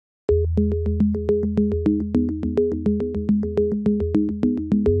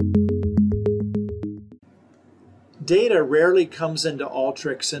data rarely comes into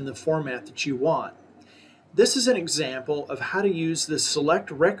Alteryx in the format that you want. This is an example of how to use the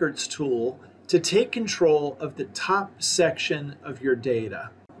Select Records tool to take control of the top section of your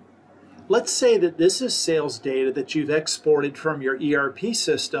data. Let's say that this is sales data that you've exported from your ERP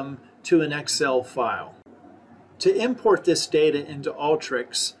system to an Excel file. To import this data into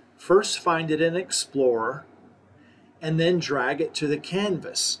Alteryx, first find it in Explorer and then drag it to the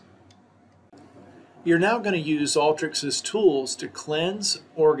canvas. You're now going to use Alteryx's tools to cleanse,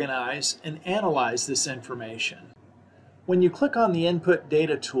 organize, and analyze this information. When you click on the Input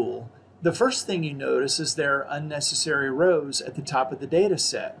Data tool, the first thing you notice is there are unnecessary rows at the top of the data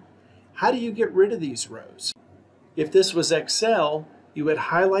set. How do you get rid of these rows? If this was Excel, you would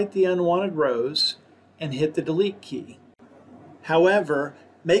highlight the unwanted rows and hit the Delete key. However,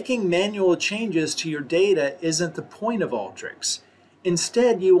 making manual changes to your data isn't the point of Alteryx.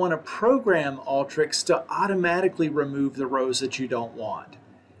 Instead, you want to program Alteryx to automatically remove the rows that you don't want.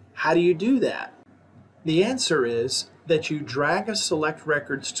 How do you do that? The answer is that you drag a Select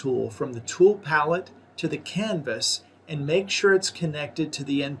Records tool from the tool palette to the canvas and make sure it's connected to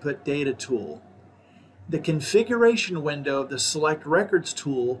the Input Data tool. The configuration window of the Select Records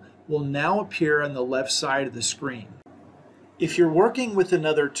tool will now appear on the left side of the screen. If you're working with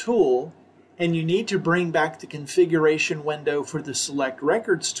another tool and you need to bring back the configuration window for the Select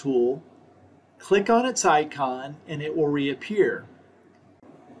Records tool, click on its icon and it will reappear.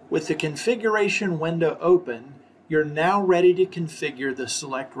 With the configuration window open, you're now ready to configure the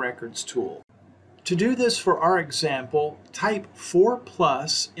Select Records tool. To do this for our example, type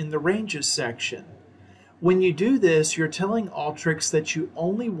 4+ in the Ranges section. When you do this, you're telling Alteryx that you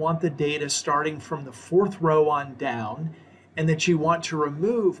only want the data starting from the 4th row on down, and that you want to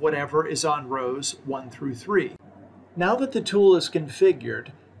remove whatever is on rows 1 through 3. Now that the tool is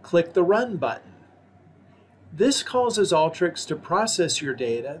configured, click the Run button. This causes Alteryx to process your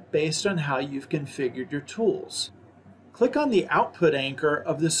data based on how you've configured your tools. Click on the Output anchor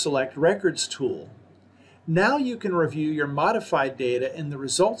of the Select Records tool. Now you can review your modified data in the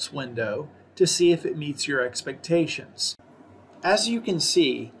Results window to see if it meets your expectations. As you can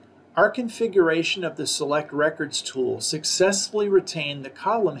see, our configuration of the Select Records tool successfully retained the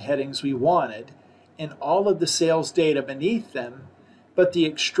column headings we wanted and all of the sales data beneath them, but the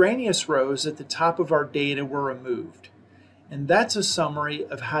extraneous rows at the top of our data were removed. And that's a summary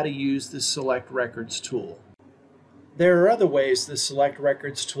of how to use the Select Records tool. There are other ways the Select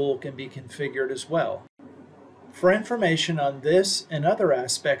Records tool can be configured as well. For information on this and other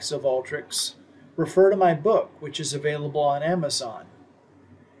aspects of Alteryx, refer to my book, which is available on Amazon.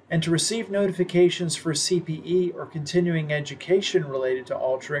 And to receive notifications for CPE or continuing education related to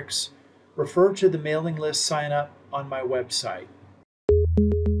Alteryx, refer to the mailing list sign up on my website.